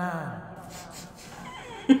fucked your mom.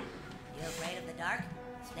 You afraid of the dark?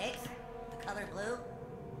 Snakes? The color blue?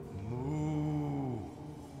 Moo.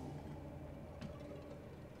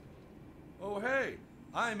 Oh, hey,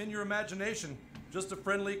 I'm in your imagination. Just a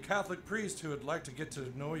friendly Catholic priest who would like to get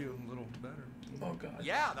to know you a little better. Oh, God.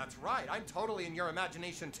 Yeah, that's right. I'm totally in your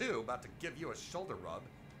imagination, too. About to give you a shoulder rub.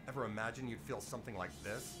 Ever imagine you'd feel something like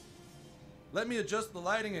this? Let me adjust the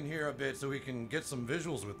lighting in here a bit so we can get some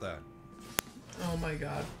visuals with that. Oh, my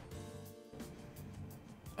God.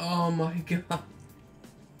 Oh, my God.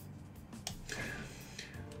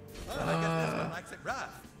 Well, I guess this one likes it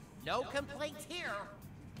rough. No complaints here.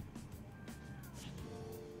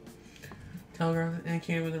 Telegraph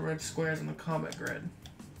indicated with the red squares on the combat grid.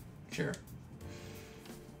 Sure.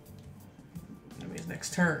 That means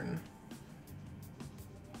next turn.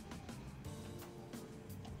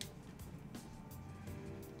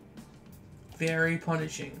 Very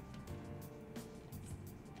punishing.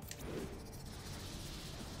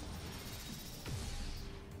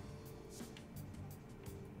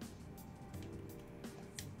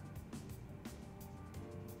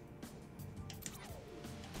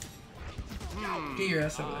 Get your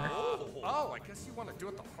ass over there. Oh, I guess you want to do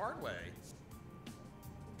it the hard way.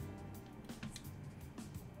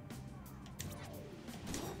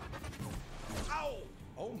 Ow!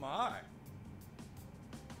 Oh my.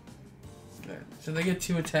 Okay, so they get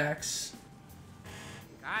 2 attacks.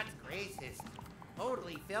 God's grace is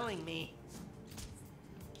totally filling me.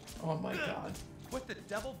 Oh my God. What the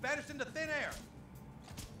devil vanished into thin air?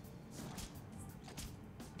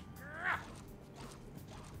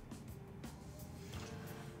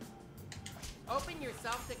 Open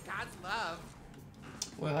yourself to God's love.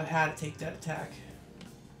 Well, I had to take that attack.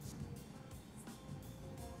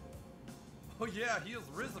 Oh yeah, he is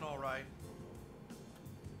risen all right.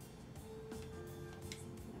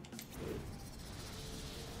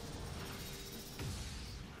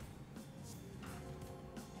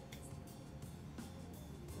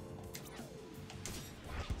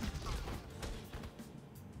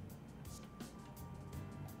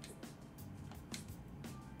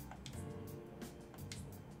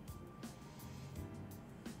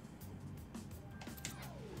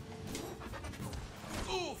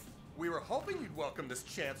 hoping you'd welcome this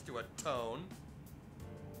chance to atone.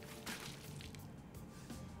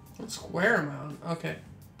 Square amount? Okay.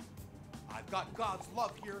 I've got God's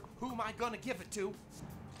love here. Who am I gonna give it to?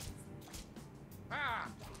 Ah!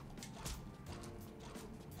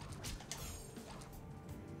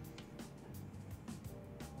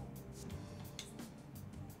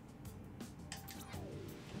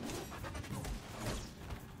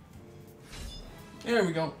 There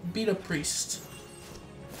we go. Beat a priest.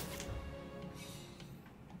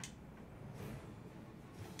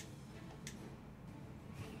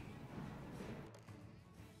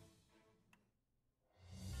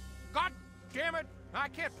 God damn it! I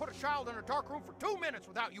can't put a child in a dark room for 2 minutes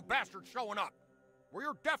without you bastards showing up.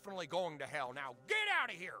 We're definitely going to hell. Now get out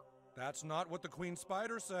of here! That's not what the Queen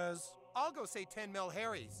Spider says. I'll go say 10 mil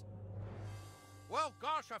Harry's. Well,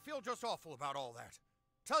 gosh, I feel just awful about all that.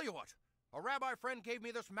 Tell you what, a rabbi friend gave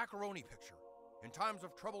me this macaroni picture. In times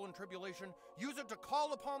of trouble and tribulation, use it to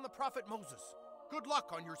call upon the prophet Moses. Good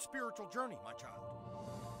luck on your spiritual journey, my child.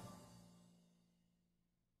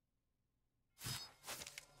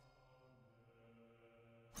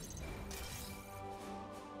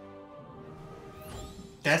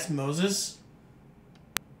 That's Moses?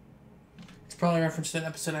 It's probably a reference to that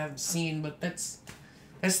episode I haven't seen, but that's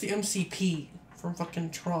the MCP from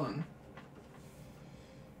fucking Tron.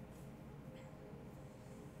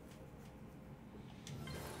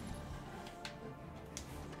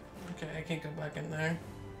 Okay, I can't go back in there.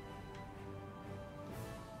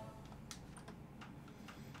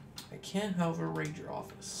 I can, however, raid your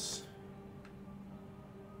office.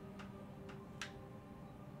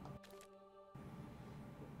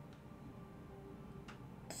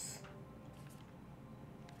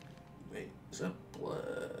 Wait, is that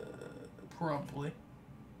blood? Probably.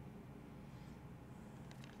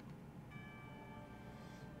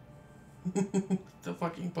 The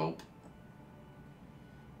fucking Pope.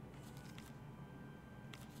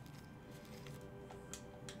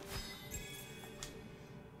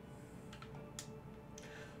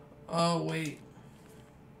 Oh, wait.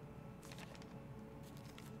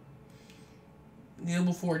 Kneel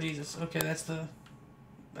before Jesus. Okay, that's the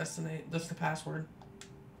name. That's the password.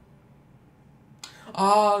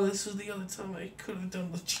 Oh, this was the other time I could have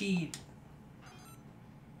done the cheat.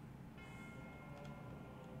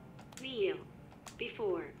 Kneel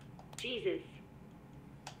before Jesus.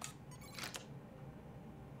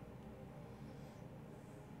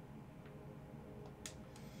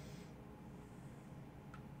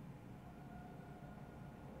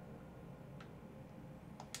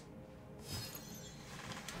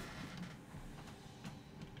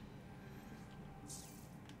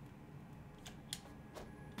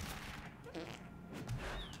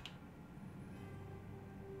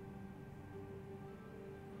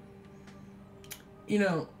 You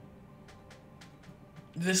know,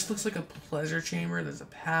 this looks like a pleasure chamber. There's a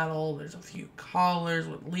paddle. There's a few collars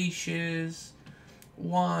with leashes,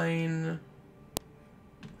 wine,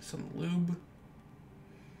 some lube.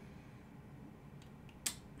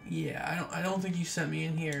 Yeah, I don't think you sent me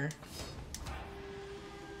in here.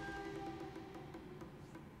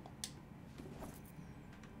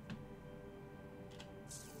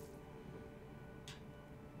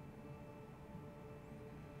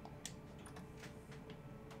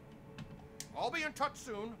 I'll be in touch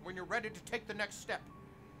soon when you're ready to take the next step.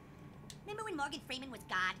 Remember when Morgan Freeman was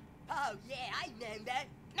God? Oh, yeah, I know that.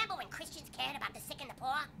 Remember when Christians cared about the sick and the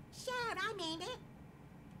poor? Sure, I mean it.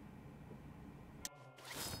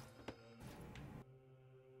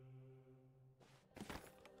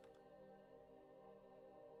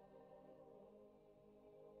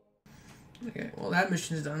 Okay, well that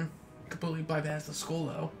mission's done. Completely bypassed the skull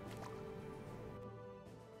though.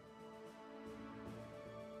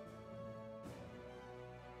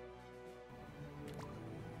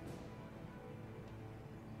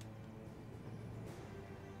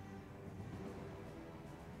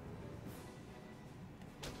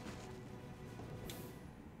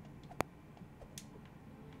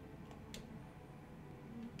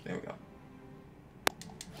 There we go.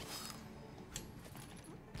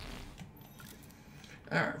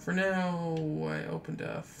 Alright, for now, I opened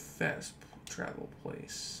a fast travel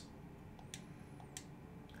place.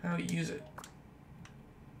 How do you use it?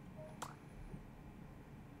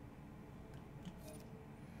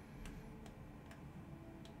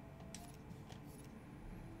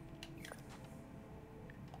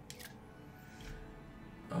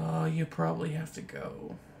 You probably have to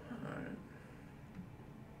go. Alright.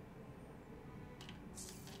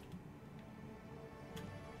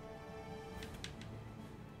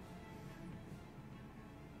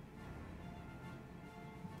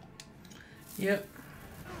 Yep.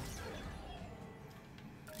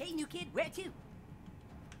 kid, where to?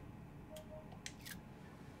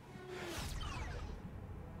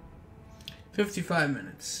 55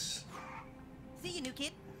 minutes. See you, new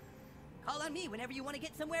kid. Call on me whenever you want to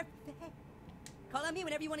get somewhere. Call on me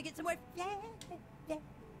whenever you want to get somewhere.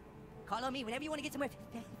 Call on me whenever you want to get somewhere.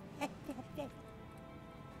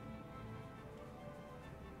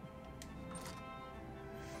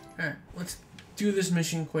 Alright, let's do this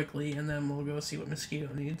mission quickly, and then we'll go see what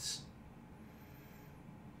Mosquito needs.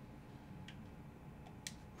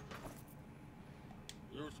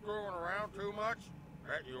 You screwing around too much?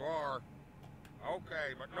 Bet you are.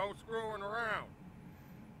 Okay, but no screwing around.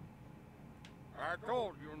 I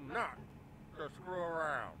told you not to screw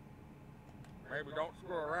around. Maybe don't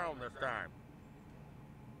screw around this time.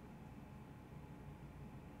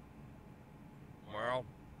 Well,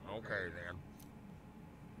 okay then.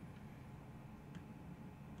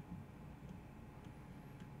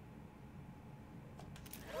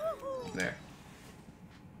 There.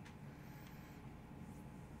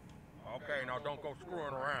 Okay, now don't go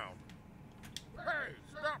screwing around. Hey,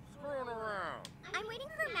 stop screwing around. I'm waiting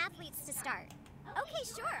for Mathletes to start. Okay,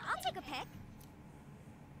 sure, I'll take a pic.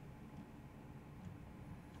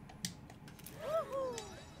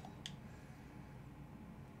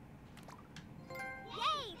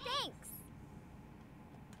 Yay, thanks.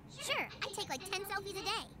 Sure, I take like 10 selfies a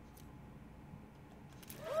day.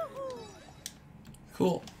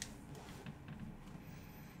 Cool.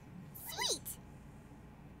 Sweet.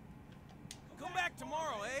 Come back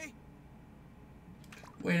tomorrow, eh?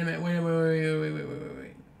 Wait a minute, wait.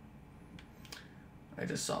 I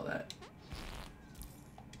just saw that.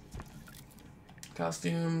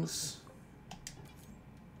 Costumes.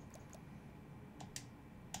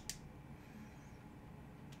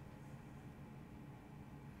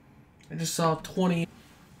 I just saw 20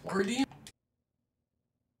 redeem.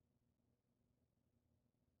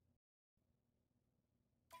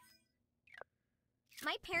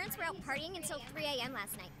 My parents were out partying until 3 a.m.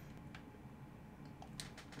 last night.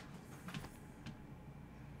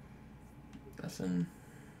 Nothing.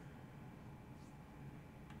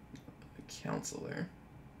 A counselor.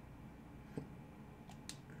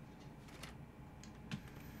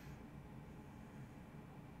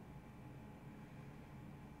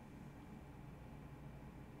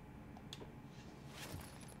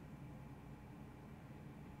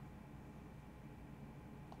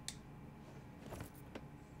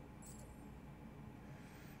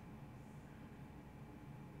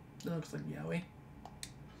 That looks like Yowie.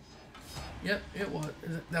 Yep, it was.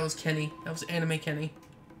 That was Kenny. That was Anime Kenny.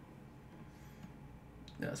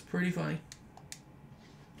 That was pretty funny.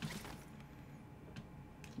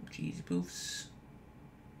 Some cheesy poofs.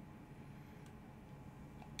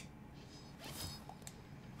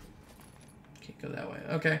 Can't go that way.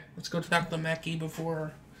 Okay, let's go talk to Mackie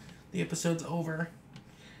before the episode's over.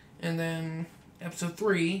 And then episode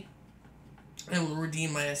 3, I will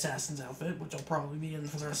redeem my assassin's outfit, which I'll probably be in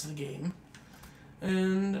for the rest of the game.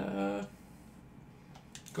 And,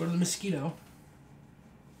 go to the Mosquito.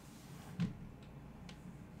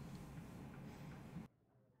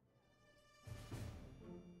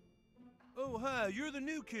 Oh, hi, you're the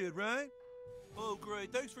new kid, right? Oh,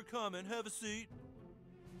 great, thanks for coming. Have a seat.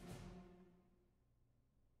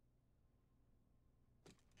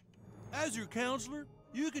 As your counselor,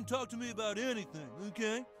 you can talk to me about anything,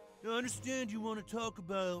 okay? Now, I understand you want to talk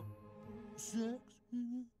about sex?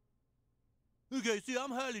 Okay, see,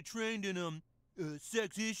 I'm highly trained in,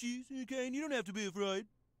 sex issues, okay? And you don't have to be afraid.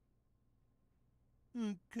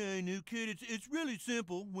 Okay, new kid, it's really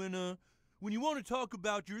simple. When you want to talk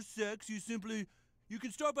about your sex, you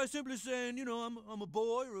can start by simply saying, you know, I'm a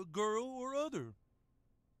boy or a girl or other.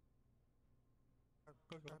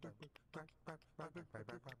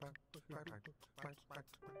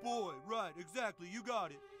 Boy, right, exactly, you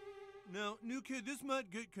got it. Now, new kid, this might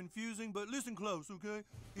get confusing, but listen close, okay?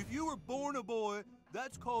 If you were born a boy,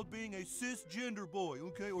 that's called being a cisgender boy,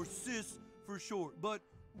 okay? Or cis for short. But,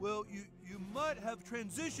 well, you might have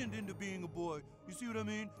transitioned into being a boy. You see what I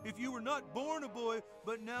mean? If you were not born a boy,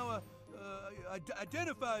 but now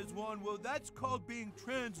identify as one, well, that's called being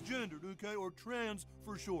transgendered, okay? Or trans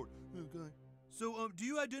for short, okay? So, do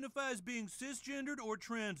you identify as being cisgendered or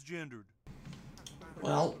transgendered?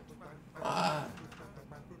 Well,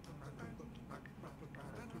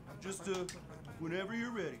 Just, whenever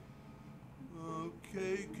you're ready.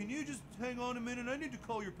 Okay, can you just hang on a minute? I need to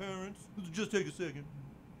call your parents. Just take a second.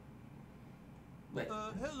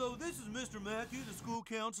 Hello, this is Mr. Mackey, the school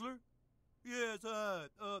counselor. Yes, hi.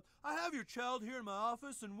 I have your child here in my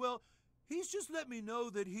office, and, well, he's just let me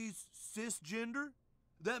know that he's cisgender.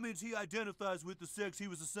 That means he identifies with the sex he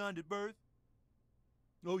was assigned at birth.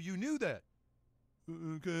 Oh, you knew that?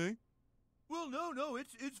 Okay. Well, no,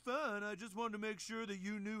 it's fine. I just wanted to make sure that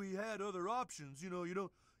you knew he had other options. You know, you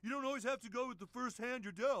don't always have to go with the first hand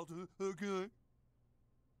you're dealt. Okay.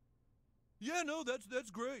 Yeah, no,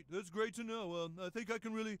 that's great. That's great to know. I think I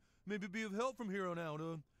can really maybe be of help from here on out.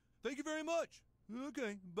 Thank you very much.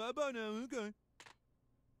 Okay, bye-bye now. Okay.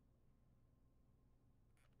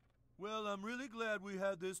 Well, I'm really glad we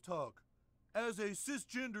had this talk. As a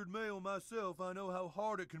cisgendered male myself, I know how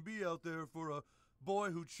hard it can be out there for a boy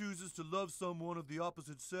who chooses to love someone of the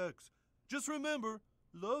opposite sex. Just remember,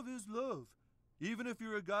 love is love, even if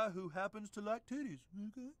you're a guy who happens to like titties.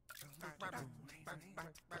 Okay?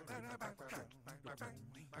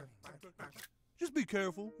 Just be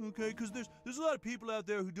careful, okay? Because there's a lot of people out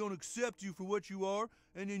there who don't accept you for what you are,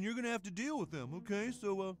 and then you're gonna have to deal with them, okay?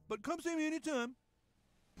 So, but come see me anytime.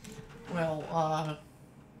 Well,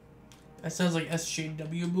 that sounds like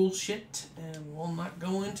SJW bullshit, and we'll not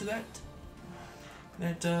go into that.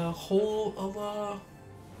 That whole of a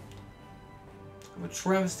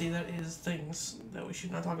travesty that is things that we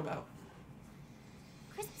should not talk about.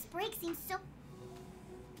 Christmas break seems so...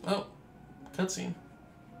 Oh, cutscene.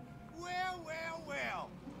 Well.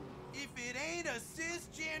 If it ain't a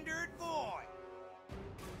cisgendered boy.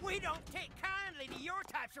 We don't take kindly to your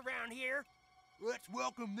types around here. Let's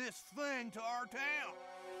welcome this thing to our town.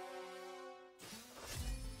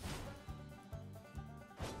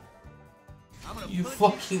 You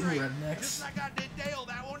fucking rednecks. Just like I did Dale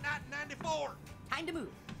that one night in 94. Time to move.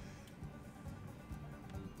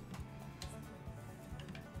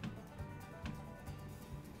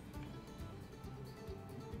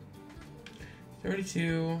 $32,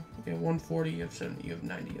 you have 140, you have 70, you have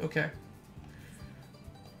 90. Okay.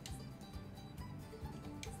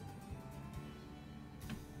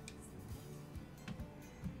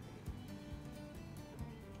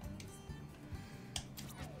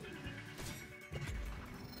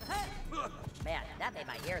 Man, that made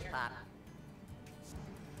my ears pop.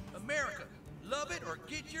 America, love it or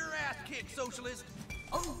get your ass kicked, socialist.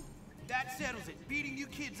 Oh, that settles it. Beating you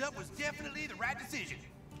kids up was definitely the right decision.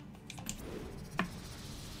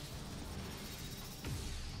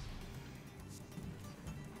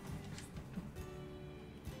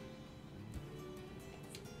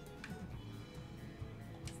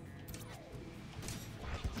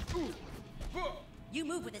 You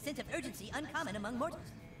move with a sense of urgency uncommon among mortals.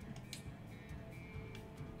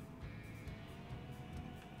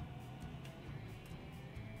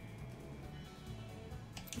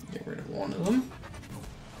 Get rid of one of them.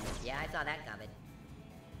 Yeah, I saw that coming.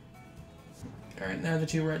 Alright, now the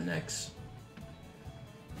two rednecks.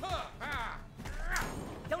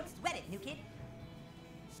 Don't sweat it, new kid.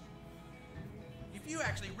 If you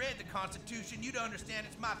actually read the Constitution, you'd understand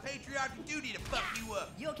it's my patriotic duty to fuck you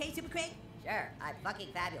up. You okay, Super Craig? Sure, I'm fucking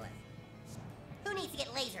fabulous. Who needs to get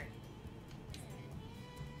lasered?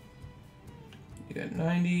 You got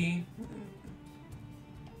 90.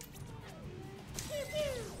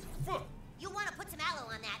 You want to put some aloe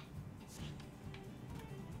on that?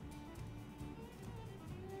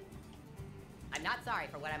 I'm not sorry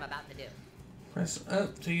for what I'm about to do. Press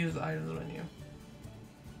up to use the items menu.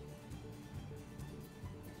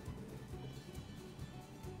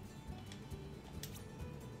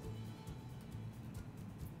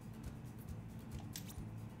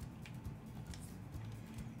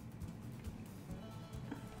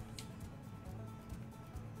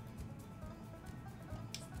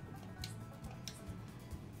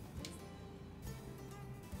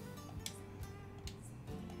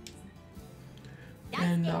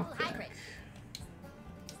 And knockback.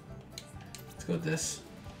 Let's go with this.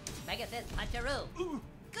 Mega says punch-a-roo.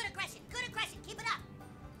 Good aggression, keep it up.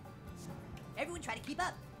 Everyone try to keep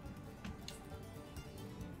up.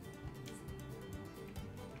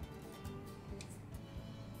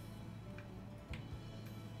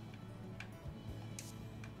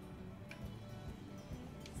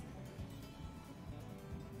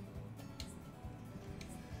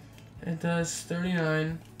 It does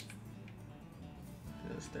 39.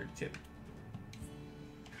 It does 32.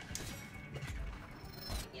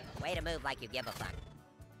 Way to move like you give a fuck.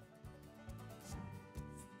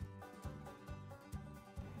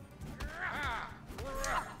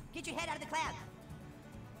 Get your head out of the cloud.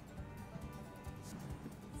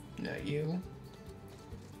 Not you.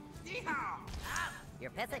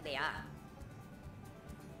 You're pissing me off.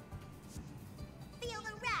 Feel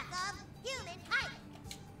the wrath of humankind.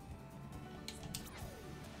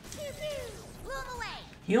 Pew pew. Blew him away.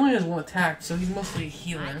 He only has one attack, so he's mostly a My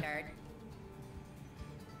healer. turn.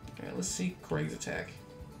 Alright, let's see Craig's attack.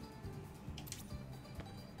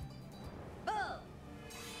 Boom.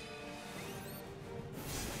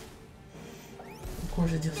 Of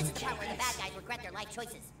course it This doesn't. is the part where the bad guys regret their life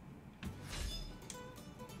choices.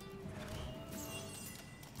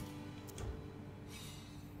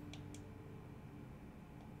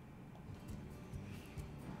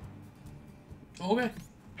 Okay.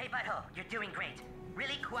 Hey, Butthole, you're doing great.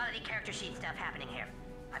 Really quality character sheet stuff happening here.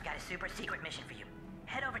 I've got a super secret mission for you.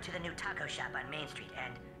 Head over to the new taco shop on Main Street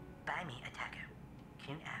and buy me a taco.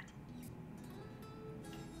 Coon out.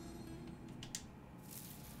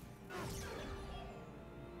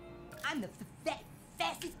 I'm the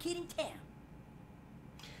fastest kid in town.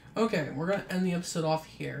 Okay, we're gonna end the episode off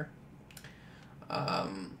here.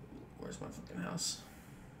 Where's my fucking house?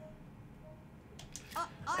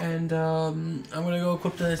 And I'm gonna go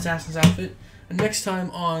equip the assassin's outfit. And next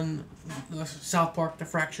time on the South Park: The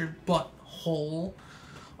Fractured Butthole,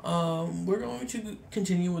 we're going to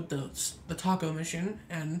continue with the taco mission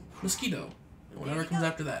and mosquito, and whatever comes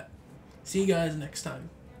after that. See you guys next time.